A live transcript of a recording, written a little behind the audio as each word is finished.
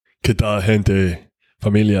¿Qué tal, gente?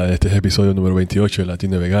 Familia, este es el episodio número 28 de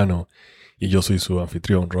Latino y Vegano y yo soy su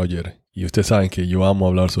anfitrión, Roger. Y ustedes saben que yo amo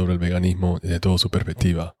hablar sobre el veganismo desde toda su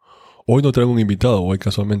perspectiva. Hoy no traigo un invitado, hoy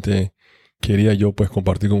casualmente quería yo pues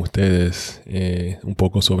compartir con ustedes un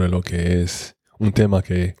poco sobre lo que es un tema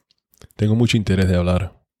que tengo mucho interés de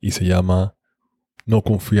hablar y se llama no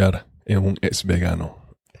confiar en un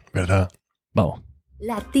ex-vegano, ¿verdad? Vamos.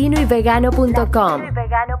 latinoyvegano.com.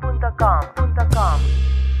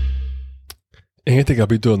 En este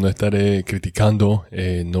capítulo no estaré criticando,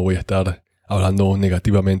 no voy a estar hablando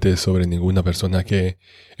negativamente sobre ninguna persona que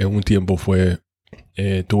en un tiempo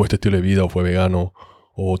tuvo este estilo de vida o fue vegano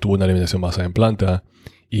o tuvo una alimentación basada en planta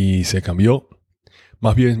y se cambió.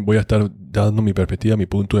 Más bien voy a estar dando mi perspectiva, mi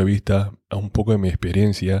punto de vista, un poco de mi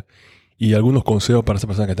experiencia y algunos consejos para esas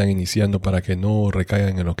personas que están iniciando para que no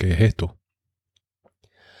recaigan en lo que es esto.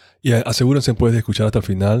 Y asegúrense pues de escuchar hasta el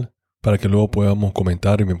final para que luego podamos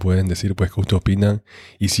comentar y me pueden decir pues qué ustedes opinan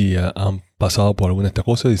y si han pasado por alguna de estas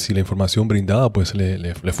cosas y si la información brindada pues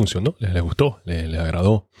le funcionó, les gustó, les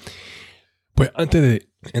agradó. Pues antes de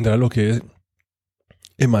entrar a lo que es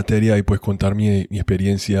en materia y pues contar mi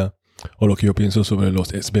experiencia o lo que yo pienso sobre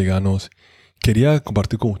los ex-veganos, quería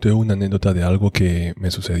compartir con ustedes una anécdota de algo que me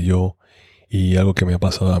sucedió y algo que me ha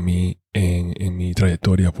pasado a mí en mi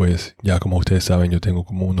trayectoria. Pues ya como ustedes saben, yo tengo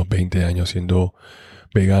como unos 20 años siendo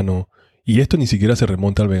vegano y esto ni siquiera se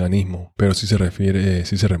remonta al veganismo, pero sí se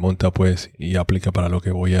remonta pues y aplica para lo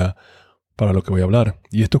que voy a hablar.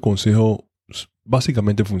 Y estos consejos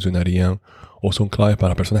básicamente funcionarían o son claves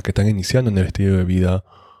para personas que están iniciando en el estilo de vida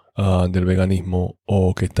del veganismo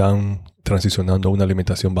o que están transicionando a una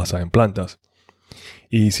alimentación basada en plantas.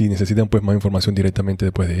 Y si necesitan pues más información directamente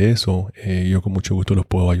después de eso, yo con mucho gusto los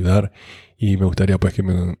puedo ayudar y me gustaría pues que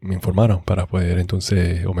me informaran para poder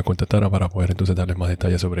entonces, o me contactaran para poder entonces darles más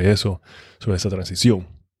detalles sobre eso, sobre esa transición.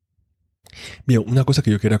 Bien, una cosa que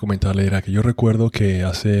yo quería comentarle era que yo recuerdo que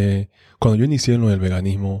cuando yo inicié en lo del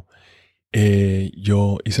veganismo,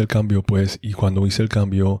 yo hice el cambio pues, y cuando hice el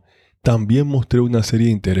cambio también mostré una serie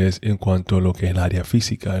de interés en cuanto a lo que es el área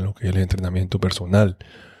física, en lo que es el entrenamiento personal.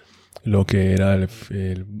 Lo que era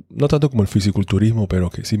no tanto como el fisiculturismo, pero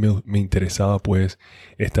que sí me interesaba pues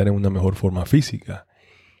estar en una mejor forma física.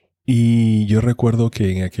 Y yo recuerdo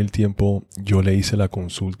que en aquel tiempo yo le hice la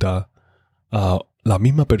consulta a la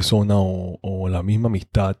misma persona o la misma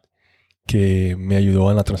amistad que me ayudó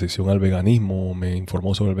en la transición al veganismo, me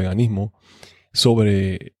informó sobre el veganismo,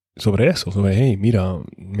 sobre eso, hey, mira,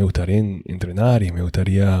 me gustaría entrenar y me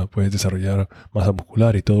gustaría pues desarrollar masa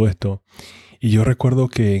muscular y todo esto. Y yo recuerdo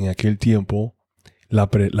que en aquel tiempo la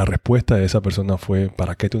respuesta de esa persona fue: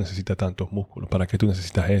 ¿para qué tú necesitas tantos músculos? ¿Para qué tú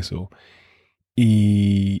necesitas eso?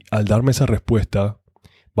 Y al darme esa respuesta,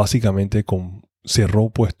 básicamente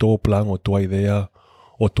cerró pues todo plan o toda idea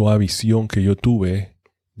o toda visión que yo tuve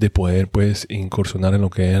de poder pues incursionar en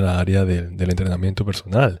lo que era la área del entrenamiento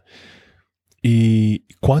personal. ¿Y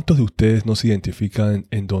cuántos de ustedes no se identifican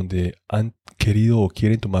en donde han querido o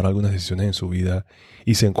quieren tomar algunas decisiones en su vida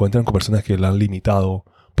y se encuentran con personas que la han limitado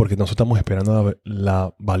porque nosotros estamos esperando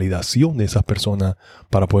la validación de esas personas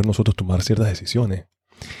para poder nosotros tomar ciertas decisiones?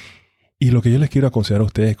 Y lo que yo les quiero aconsejar a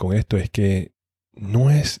ustedes con esto es que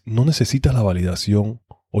no necesitas la validación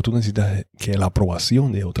o tú necesitas la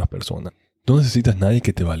aprobación de otras personas. No necesitas nadie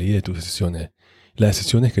que te valide tus decisiones. Las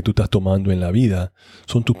decisiones que tú estás tomando en la vida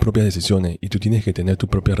son tus propias decisiones y tú tienes que tener tus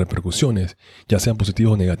propias repercusiones, ya sean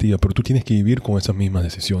positivas o negativas, pero tú tienes que vivir con esas mismas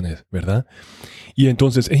decisiones, ¿verdad? Y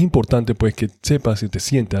entonces es importante pues que sepas y te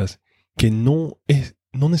sientas que no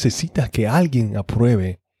necesitas que alguien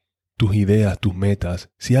apruebe tus ideas, tus metas.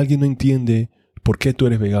 Si alguien no entiende por qué tú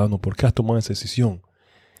eres vegano, por qué has tomado esa decisión,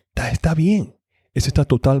 está bien. Eso está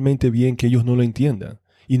totalmente bien que ellos no lo entiendan.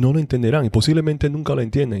 Y no lo entenderán, y posiblemente nunca lo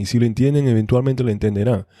entiendan. Y si lo entienden, eventualmente lo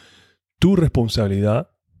entenderán. Tu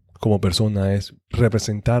responsabilidad como persona es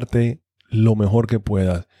representarte lo mejor que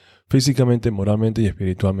puedas, físicamente, moralmente y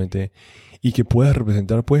espiritualmente, y que puedas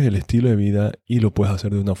representar pues el estilo de vida y lo puedes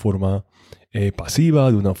hacer de una forma pasiva,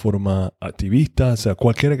 de una forma activista, o sea,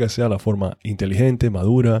 cualquiera que sea la forma, inteligente,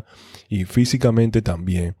 madura y físicamente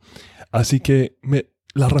también. Así que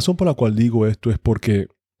la razón por la cual digo esto es porque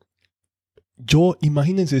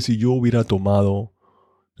imagínense si yo hubiera tomado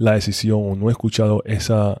la decisión o no he escuchado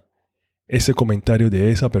ese comentario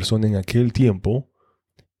de esa persona en aquel tiempo,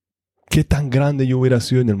 qué tan grande yo hubiera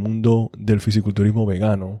sido en el mundo del fisiculturismo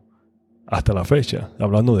vegano hasta la fecha.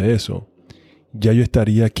 Hablando de eso, ya yo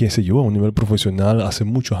estaría, qué sé yo, a un nivel profesional hace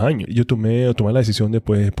muchos años. Yo tomé la decisión de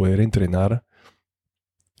poder entrenar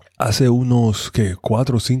hace unos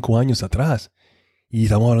 4 o 5 años atrás. Y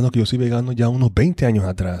estamos hablando que yo soy vegano ya unos 20 años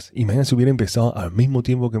atrás. Imagínense si hubiera empezado al mismo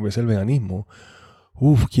tiempo que empecé el veganismo.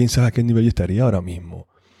 Quién sabe a qué nivel yo estaría ahora mismo.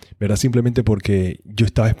 ¿Verdad? Simplemente porque yo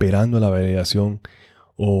estaba esperando la validación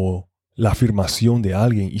o la afirmación de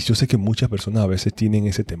alguien. Y yo sé que muchas personas a veces tienen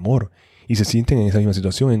ese temor y se sienten en esa misma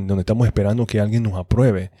situación en donde estamos esperando que alguien nos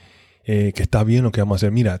apruebe, que está bien lo que vamos a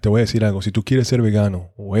hacer. Mira, te voy a decir algo. Si tú quieres ser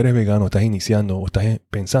vegano o eres vegano, estás iniciando o estás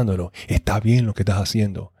pensándolo, está bien lo que estás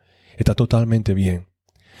haciendo. Está totalmente bien.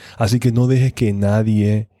 Así que no dejes que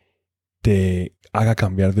nadie te haga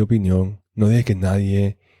cambiar de opinión. No dejes que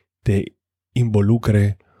nadie te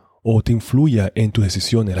involucre o te influya en tus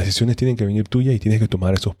decisiones. Las decisiones tienen que venir tuyas y tienes que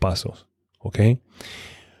tomar esos pasos. ¿Ok?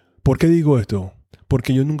 ¿Por qué digo esto?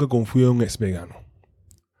 Porque yo nunca confío en un ex-vegano.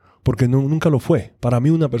 Porque nunca lo fue. Para mí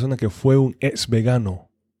una persona que fue un ex-vegano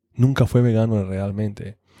nunca fue vegano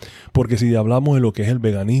realmente. Porque si hablamos de lo que es el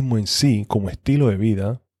veganismo en sí como estilo de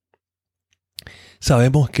vida,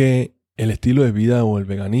 sabemos que el estilo de vida o el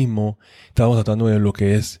veganismo, estamos tratando de lo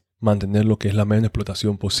que es mantener lo que es la menor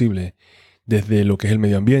explotación posible, desde lo que es el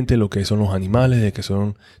medio ambiente, lo que son los animales, de que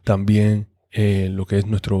son también lo que es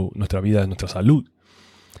nuestra vida, nuestra salud.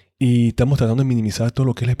 Y estamos tratando de minimizar todo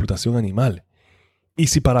lo que es la explotación animal. Y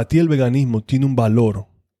si para ti el veganismo tiene un valor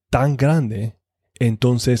tan grande,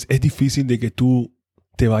 entonces es difícil de que tú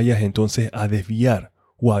te vayas entonces a desviar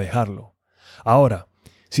o a dejarlo. Ahora,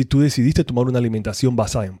 si tú decidiste tomar una alimentación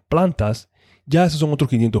basada en plantas, ya esos son otros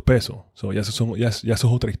 500 pesos. Ya eso es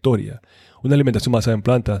otra historia. Una alimentación basada en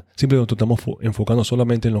plantas, siempre nos estamos enfocando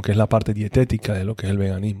solamente en lo que es la parte dietética de lo que es el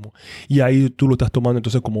veganismo. Y ahí tú lo estás tomando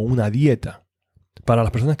entonces como una dieta. Para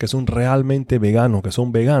las personas que son realmente veganos, que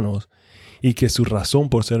son veganos, y que su razón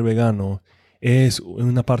por ser vegano es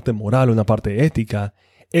una parte moral, una parte ética,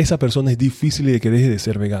 esa persona es difícil de que deje de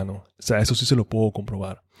ser vegano. O sea, eso sí se lo puedo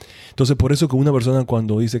comprobar. Entonces, por eso que una persona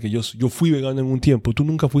cuando dice que yo fui vegano en un tiempo, tú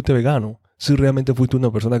nunca fuiste vegano. Si realmente fuiste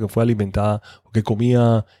una persona que fue alimentada o que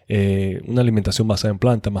comía una alimentación basada en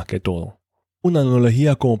plantas más que todo. Una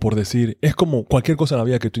analogía como por decir, es como cualquier cosa en la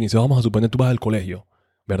vida que tú inicias. Vamos a suponer, tú vas al colegio,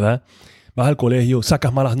 ¿verdad? Vas al colegio,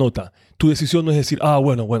 sacas malas notas. Tu decisión no es decir,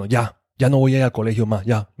 bueno, ya no voy a ir al colegio más,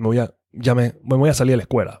 me voy a salir de la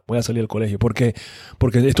escuela, voy a salir del colegio, porque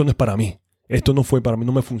esto no es para mí, esto no fue para mí,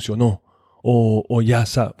 no me funcionó, o ya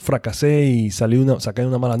fracasé y saqué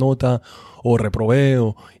una mala nota, o reprobé,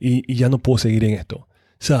 y ya no puedo seguir en esto. O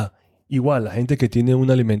sea, igual, la gente que tiene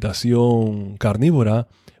una alimentación carnívora,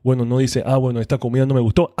 bueno, no dice, esta comida no me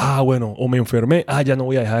gustó, o me enfermé, ya no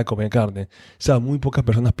voy a dejar de comer carne. O sea, muy pocas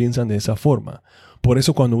personas piensan de esa forma. Por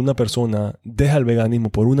eso cuando una persona deja el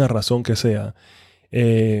veganismo por una razón que sea,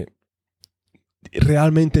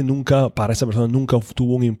 realmente para esa persona nunca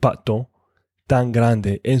tuvo un impacto tan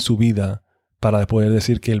grande en su vida para poder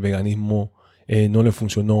decir que el veganismo no le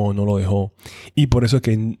funcionó, no lo dejó. Y por eso es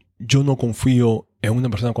que yo no confío en una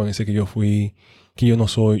persona cuando dice que yo fui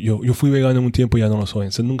vegano en un tiempo y ya no lo soy.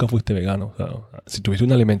 Entonces nunca fuiste vegano. O sea, si tuviste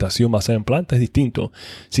una alimentación basada en plantas es distinto.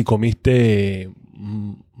 Si comiste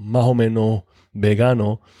más o menos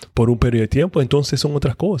vegano por un periodo de tiempo, entonces son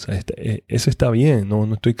otras cosas. Eso está bien,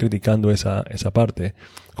 no estoy criticando esa parte.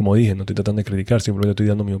 Como dije, no estoy tratando de criticar, simplemente estoy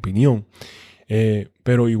dando mi opinión.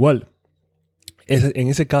 Pero igual, en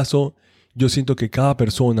ese caso, yo siento que cada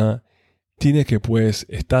persona tiene que pues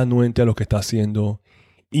estar anuente a lo que está haciendo,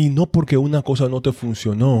 y no porque una cosa no te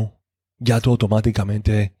funcionó, ya tú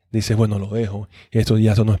automáticamente dices, bueno, lo dejo,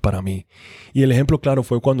 eso no es para mí. Y el ejemplo claro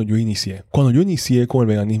fue cuando yo inicié. Cuando yo inicié con el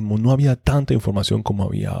veganismo, no había tanta información como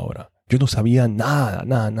había ahora. Yo no sabía nada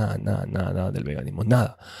del veganismo,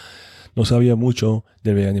 nada. No sabía mucho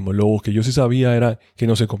del veganismo. Lo que yo sí sabía era que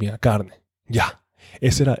no se comía carne. Ya.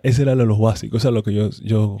 Ese era lo básico, eso era lo que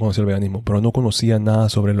yo conocía el veganismo, pero no conocía nada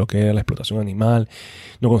sobre lo que era la explotación animal,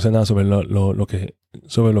 no conocía nada sobre lo que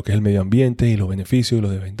es el medio ambiente y los beneficios y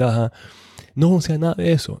los desventajas, no conocía nada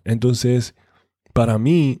de eso. Entonces, para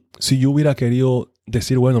mí, si yo hubiera querido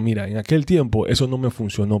decir, bueno, mira, en aquel tiempo eso no me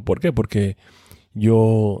funcionó, ¿por qué? Porque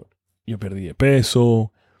yo perdí de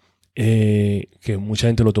peso, que mucha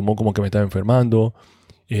gente lo tomó como que me estaba enfermando,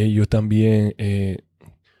 yo también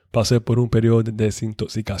pasé por un periodo de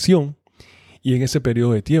desintoxicación, y en ese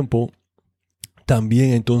periodo de tiempo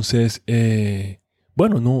también entonces las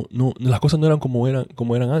cosas no eran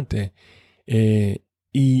como eran antes,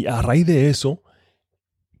 y a raíz de eso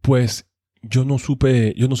pues yo no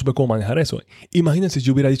supe cómo manejar eso. Imagínense si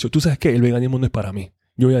yo hubiera dicho, tú sabes qué, el veganismo no es para mí,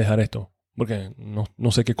 yo voy a dejar esto porque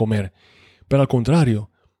no sé qué comer. Pero al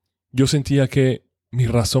contrario, yo sentía que mi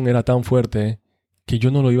razón era tan fuerte que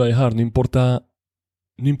yo no lo iba a dejar, no importa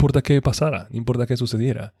qué pasara, no importa qué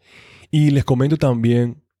sucediera. Y les comento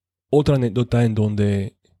también otra anécdota en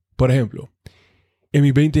donde, por ejemplo, En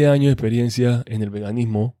mis 20 años de experiencia en el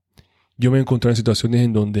veganismo, yo me he encontrado en situaciones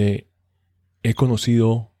en donde he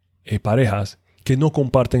conocido parejas que no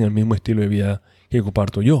comparten el mismo estilo de vida que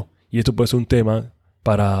comparto yo. Y esto puede ser un tema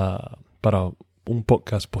para un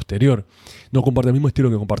podcast posterior. No comparten el mismo estilo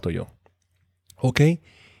que comparto yo. ¿Ok?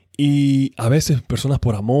 Y a veces personas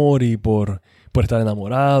por amor y por estar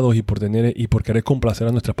enamorados y por querer complacer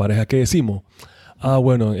a nuestra pareja, ¿qué decimos?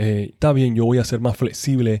 Bueno, está bien, yo voy a ser más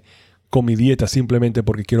flexible con mi dieta simplemente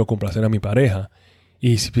porque quiero complacer a mi pareja.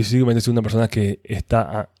 Y específicamente si es una persona que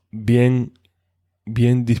está bien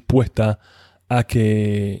dispuesta a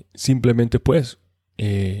que simplemente pues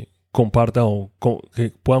comparta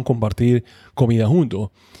que puedan compartir comida juntos.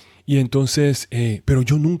 Y entonces, pero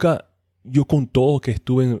yo con todo que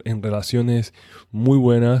estuve en relaciones muy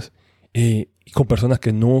buenas con personas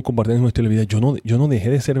que no compartían el mismo estilo de vida, yo no dejé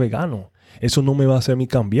de ser vegano. Eso no me va a hacer a mí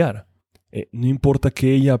cambiar. No importa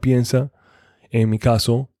qué ella piensa, en mi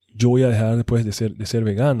caso, yo voy a dejar después de ser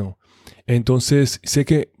vegano. Entonces, sé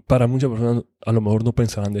que para muchas personas a lo mejor no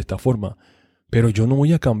pensarán de esta forma, pero yo no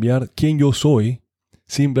voy a cambiar quién yo soy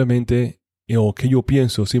simplemente o qué yo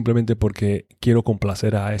pienso simplemente porque quiero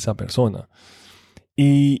complacer a esa persona.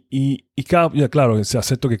 Claro,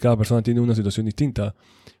 acepto que cada persona tiene una situación distinta,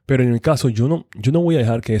 pero en mi caso yo no voy a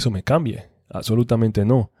dejar que eso me cambie, absolutamente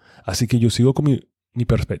no. Así que yo sigo con mi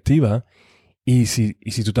perspectiva y si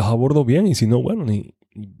tú estás a bordo bien y si no, bueno,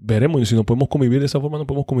 veremos. Y si no podemos convivir de esa forma, no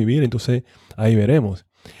podemos convivir, entonces ahí veremos.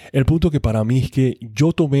 El punto que para mí es que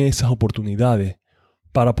yo tomé esas oportunidades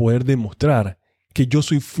para poder demostrar que yo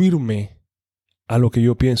soy firme a lo que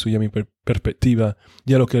yo pienso y a mi perspectiva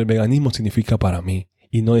y a lo que el veganismo significa para mí.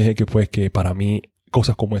 Y no dejé que para mí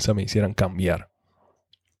cosas como esa me hicieran cambiar.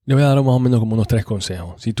 Le voy a dar más o menos como unos 3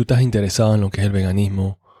 consejos. Si tú estás interesado en lo que es el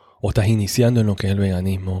veganismo o estás iniciando en lo que es el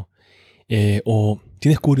veganismo o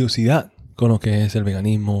tienes curiosidad con lo que es el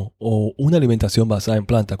veganismo o una alimentación basada en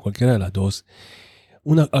plantas, cualquiera de las dos,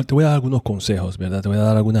 te voy a dar algunos consejos, ¿verdad? Te voy a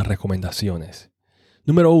dar algunas recomendaciones.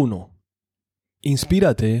 Número 1,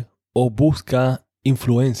 inspírate o busca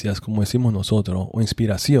influencias, como decimos nosotros, o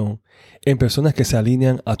inspiración en personas que se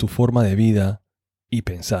alinean a tu forma de vida y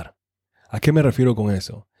pensar. ¿A qué me refiero con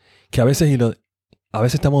eso? Que a veces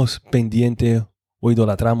estamos pendientes o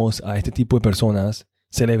idolatramos a este tipo de personas,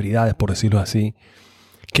 celebridades por decirlo así,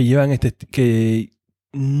 que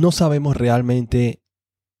no sabemos realmente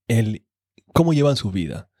cómo llevan su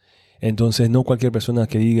vida. Entonces no cualquier persona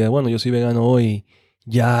que diga, bueno, yo soy vegano hoy,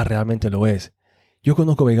 ya realmente lo es. Yo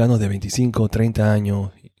conozco veganos de 25, 30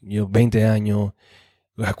 años, 20 años,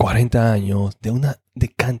 40 años, de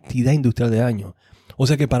cantidad industrial de años. O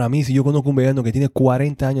sea que para mí, si yo conozco un vegano que tiene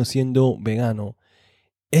 40 años siendo vegano,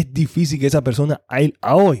 es difícil que esa persona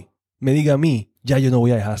a hoy me diga a mí, ya yo no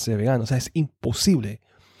voy a dejar de ser vegano. O sea, es imposible.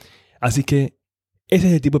 Así que ese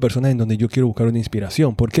es el tipo de personas en donde yo quiero buscar una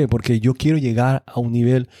inspiración. ¿Por qué? Porque yo quiero llegar a un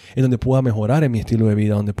nivel en donde pueda mejorar en mi estilo de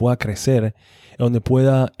vida, donde pueda crecer, donde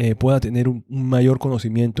pueda tener un mayor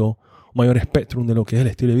conocimiento, un mayor espectro de lo que es el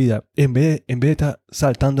estilo de vida, en vez de estar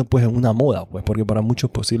saltando pues en una moda, pues, porque para muchos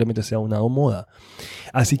posiblemente sea una moda.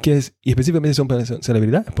 Así que y específicamente son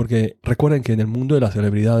celebridades, porque recuerden que en el mundo de las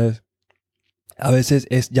celebridades a veces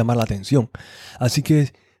es llamar la atención. Así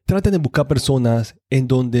que traten de buscar personas en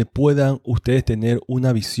donde puedan ustedes tener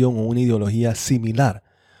una visión o una ideología similar,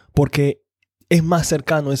 porque es más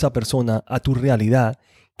cercano esa persona a tu realidad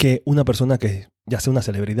que una persona que ya sea una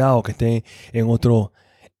celebridad o que esté en otro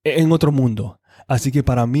mundo. Así que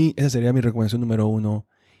para mí esa sería mi recomendación número 1.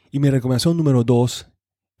 Y mi recomendación número 2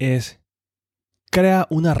 es crea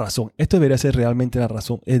una razón. Esto debería ser realmente la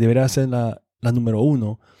razón, debería ser la número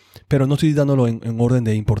 1, pero no estoy dándolo en orden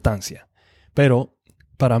de importancia. Pero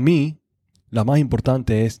para mí, la más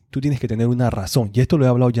importante es, tú tienes que tener una razón. Y esto lo he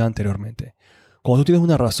hablado ya anteriormente. Cuando tú tienes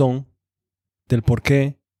una razón del por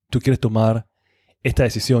qué tú quieres tomar esta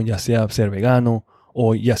decisión, ya sea ser vegano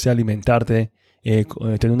o ya sea alimentarte,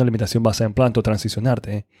 tener una alimentación basada en plantas o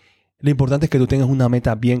transicionarte, lo importante es que tú tengas una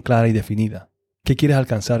meta bien clara y definida. ¿Qué quieres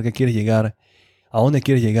alcanzar? ¿Qué quieres llegar? ¿A dónde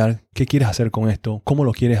quieres llegar? ¿Qué quieres hacer con esto? ¿Cómo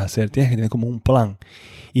lo quieres hacer? Tienes que tener como un plan.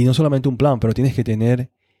 Y no solamente un plan, pero tienes que tener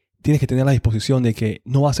la disposición de que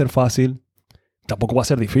no va a ser fácil, tampoco va a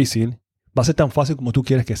ser difícil, va a ser tan fácil como tú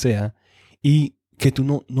quieres que sea, y que tú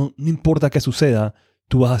no importa qué suceda,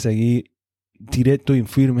 tú vas a seguir directo y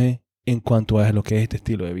firme en cuanto a lo que es este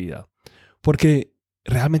estilo de vida. Porque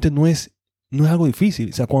realmente no es algo difícil.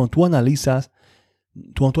 O sea, cuando tú analizas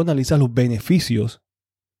los beneficios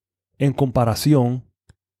en comparación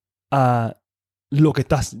a lo que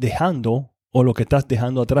estás dejando, o lo que estás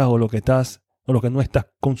dejando atrás, o lo que no estás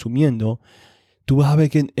consumiendo, tú vas a ver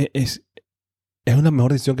que es una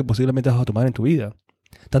mejor decisión que posiblemente vas a tomar en tu vida.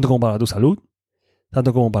 Tanto como para tu salud,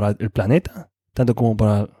 tanto como para el planeta, tanto como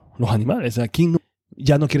para los animales. Aquí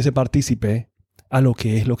ya no quiere ser partícipe a lo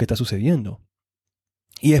que está sucediendo.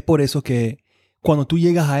 Y es por eso que cuando tú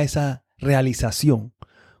llegas a esa realización,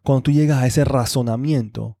 cuando tú llegas a ese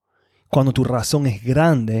razonamiento, cuando tu razón es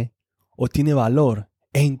grande o tiene valor,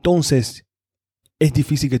 entonces es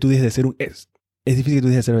difícil que tú dejes de ser es difícil que tú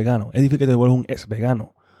dejes de ser vegano. Es difícil que te vuelvas un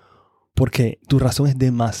ex-vegano. Porque tu razón es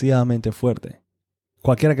demasiadamente fuerte.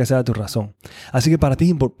 Cualquiera que sea tu razón. Así que para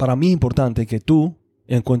mí es importante que tú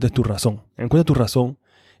encuentres tu razón. Encuentra tu razón,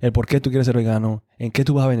 el por qué tú quieres ser vegano, en qué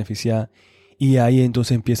tú vas a beneficiar. Y ahí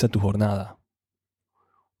entonces empieza tu jornada.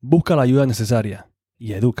 Busca la ayuda necesaria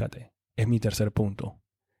y edúcate. Es mi tercer punto.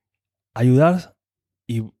 Ayudar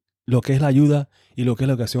y lo que es la ayuda y lo que es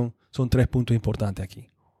la educación son 3 puntos importantes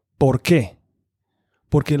aquí. ¿Por qué?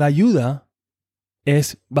 Porque la ayuda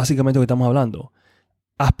es básicamente lo que estamos hablando.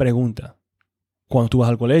 Haz preguntas. Cuando tú vas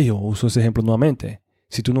al colegio, uso ese ejemplo nuevamente.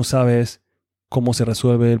 Si tú no sabes cómo se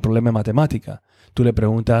resuelve el problema de matemática, tú le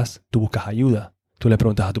preguntas, tú buscas ayuda. Tú le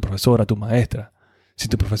preguntas a tu profesora, a tu maestra. Si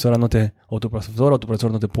tu profesora o tu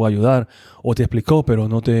profesor no te puede ayudar o te explicó pero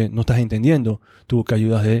no estás entendiendo, tú buscas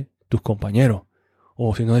ayuda de tus compañeros.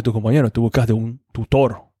 O si no de tus compañeros, tú buscas de un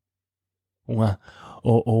tutor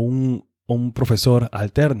o un profesor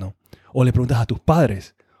alterno. O le preguntas a tus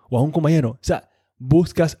padres o a un compañero. O sea,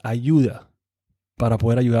 buscas ayuda para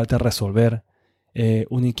poder ayudarte a resolver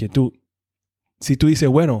una inquietud. Si tú dices,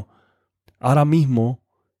 bueno, ahora mismo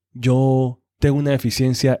yo tengo una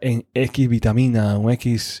deficiencia en X vitamina o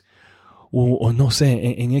X, o no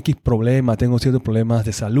sé, en X problema, tengo ciertos problemas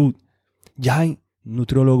de salud. Ya hay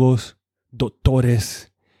nutriólogos,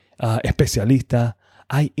 doctores, especialistas,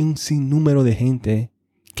 hay un sinnúmero de gente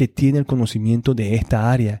que tiene el conocimiento de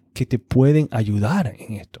esta área que te pueden ayudar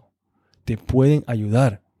en esto. Te pueden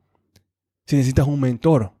ayudar. Si necesitas un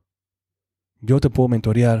mentor, yo te puedo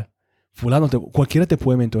mentorear. Cualquiera te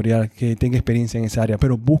puede mentorear que tenga experiencia en esa área,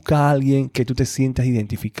 pero busca a alguien que tú te sientas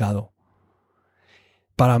identificado.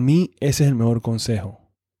 Para mí ese es el mejor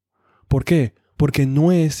consejo. ¿Por qué? Porque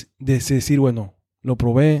no es de decir, bueno, lo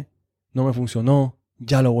probé, no me funcionó,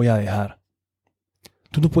 ya lo voy a dejar.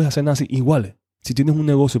 Tú no puedes hacer nada así. Igual, si tienes un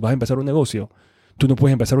negocio, vas a empezar un negocio, tú no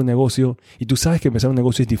puedes empezar un negocio y tú sabes que empezar un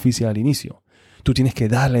negocio es difícil al inicio. Tú tienes que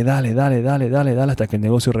darle hasta que el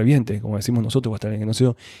negocio reviente, como decimos nosotros, hasta que el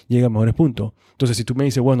negocio llegue a mejores puntos. Entonces, si tú me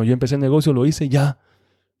dices, bueno, yo empecé el negocio, lo hice, ya,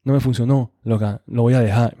 no me funcionó, lo voy a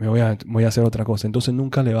dejar, voy a hacer otra cosa. Entonces,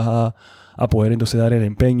 nunca le vas a poder entonces dar el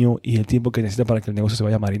empeño y el tiempo que necesita para que el negocio se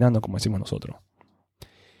vaya marinando, como decimos nosotros.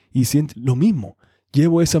 Y lo mismo,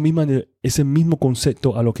 llevo ese mismo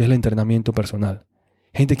concepto a lo que es el entrenamiento personal.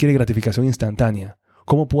 Gente quiere gratificación instantánea.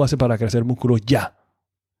 ¿Cómo puedo hacer para crecer músculos ya?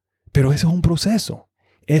 Pero eso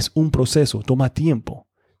es un proceso, toma tiempo.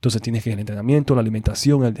 Entonces tienes que el entrenamiento, la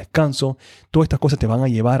alimentación, el descanso, todas estas cosas te van a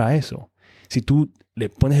llevar a eso. Si tú le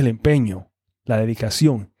pones el empeño, la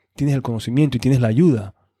dedicación, tienes el conocimiento y tienes la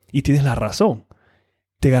ayuda y tienes la razón,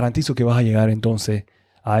 te garantizo que vas a llegar entonces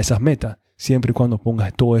a esas metas, siempre y cuando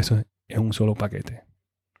pongas todo eso en un solo paquete.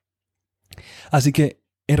 Así que,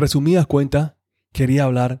 en resumidas cuentas, quería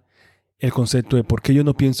hablar el concepto de por qué yo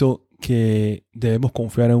no pienso que debemos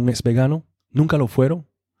confiar en un ex-vegano. Nunca lo fueron.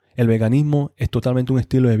 El veganismo es totalmente un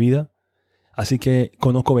estilo de vida. Así que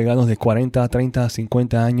conozco veganos de 40, 30,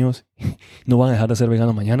 50 años. No van a dejar de ser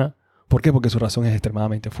veganos mañana. ¿Por qué? Porque su razón es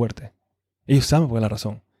extremadamente fuerte. Ellos saben por qué es la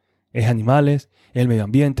razón. Es animales, es el medio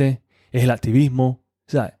ambiente, es el activismo.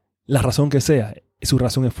 O sea, la razón que sea, su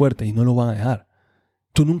razón es fuerte y no lo van a dejar.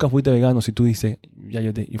 Tú nunca fuiste vegano si tú dices, ya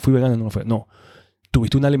yo fui vegano y no lo fue. No.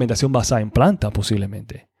 Tuviste una alimentación basada en plantas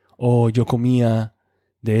posiblemente. O yo comía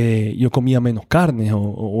menos carne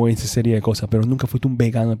o esa serie de cosas, pero nunca fuiste un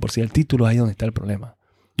vegano por sí. El título es ahí donde está el problema.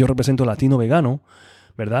 Yo represento latino vegano,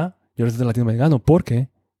 ¿verdad? Yo represento latino vegano porque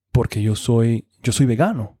yo soy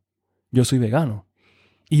vegano. Yo soy vegano.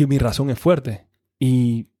 Y mi razón es fuerte.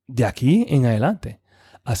 Y de aquí en adelante.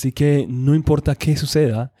 Así que no importa qué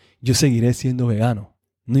suceda, yo seguiré siendo vegano.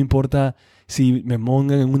 No importa si me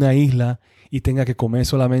pongan en una isla y tenga que comer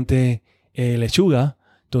solamente lechuga,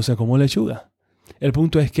 entonces como lechuga. El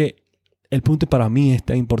punto para mí es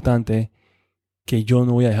tan importante que yo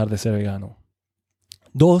no voy a dejar de ser vegano.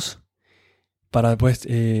 2, para después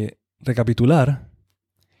recapitular,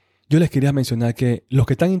 yo les quería mencionar que los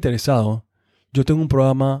que están interesados, yo tengo un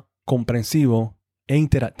programa comprensivo e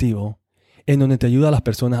interactivo en donde te ayuda a las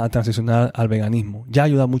personas a transicionar al veganismo. Ya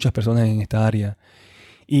ayuda a muchas personas en esta área.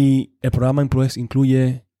 Y el programa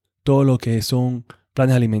incluye todo lo que son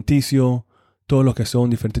planes alimenticios, todo lo que son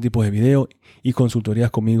diferentes tipos de videos y consultorías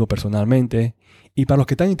conmigo personalmente. Y para los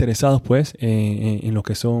que están interesados, pues, en lo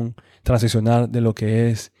que son transicionar de lo que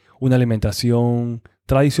es una alimentación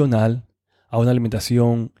tradicional a una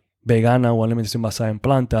alimentación vegana o una alimentación basada en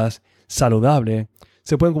plantas, saludable,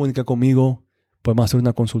 se pueden comunicar conmigo. Podemos hacer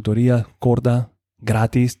una consultoría corta,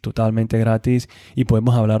 gratis, totalmente gratis, y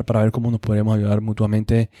podemos hablar para ver cómo nos podemos ayudar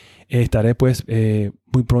mutuamente. Estaré, pues,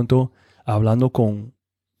 muy pronto hablando con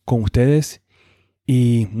ustedes,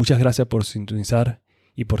 y muchas gracias por sintonizar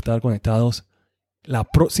y por estar conectados. La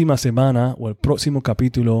próxima semana o el próximo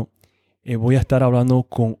capítulo voy a estar hablando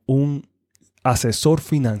con un asesor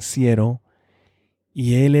financiero,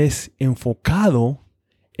 y él es enfocado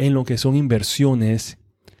en lo que son inversiones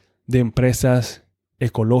de empresas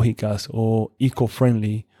ecológicas o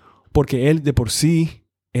eco-friendly, porque él de por sí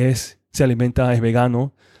se alimenta, es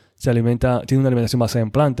vegano, tiene una alimentación basada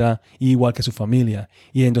en planta, igual que su familia.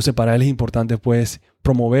 Y entonces para él es importante, pues,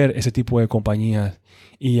 promover ese tipo de compañías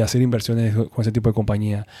y hacer inversiones con ese tipo de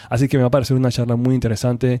compañía. Así que me va a parecer una charla muy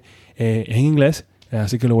interesante en inglés,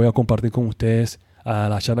 así que lo voy a compartir con ustedes a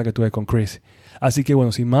la charla que tuve con Chris. Así que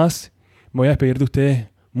bueno, sin más, me voy a despedir de ustedes.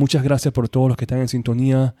 Muchas gracias por todos los que están en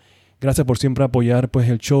sintonía. Gracias por siempre apoyar, pues,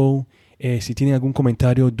 el show. Si tienen algún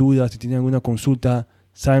comentario, duda, si tienen alguna consulta,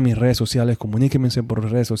 saben mis redes sociales, comuníquenme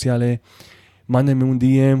por redes sociales, mándenme un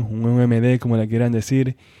DM, un MD, como le quieran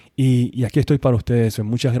decir, y aquí estoy para ustedes.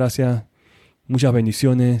 Muchas gracias, muchas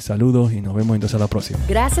bendiciones, saludos, y nos vemos entonces a la próxima.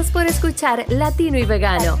 Gracias por escuchar Latino y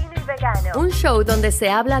Vegano, un show donde se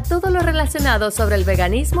habla todo lo relacionado sobre el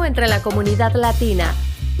veganismo entre la comunidad latina.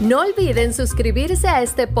 No olviden suscribirse a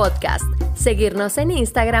este podcast, seguirnos en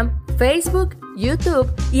Instagram, Facebook,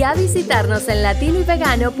 YouTube y a visitarnos en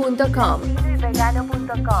latinoyvegano.com.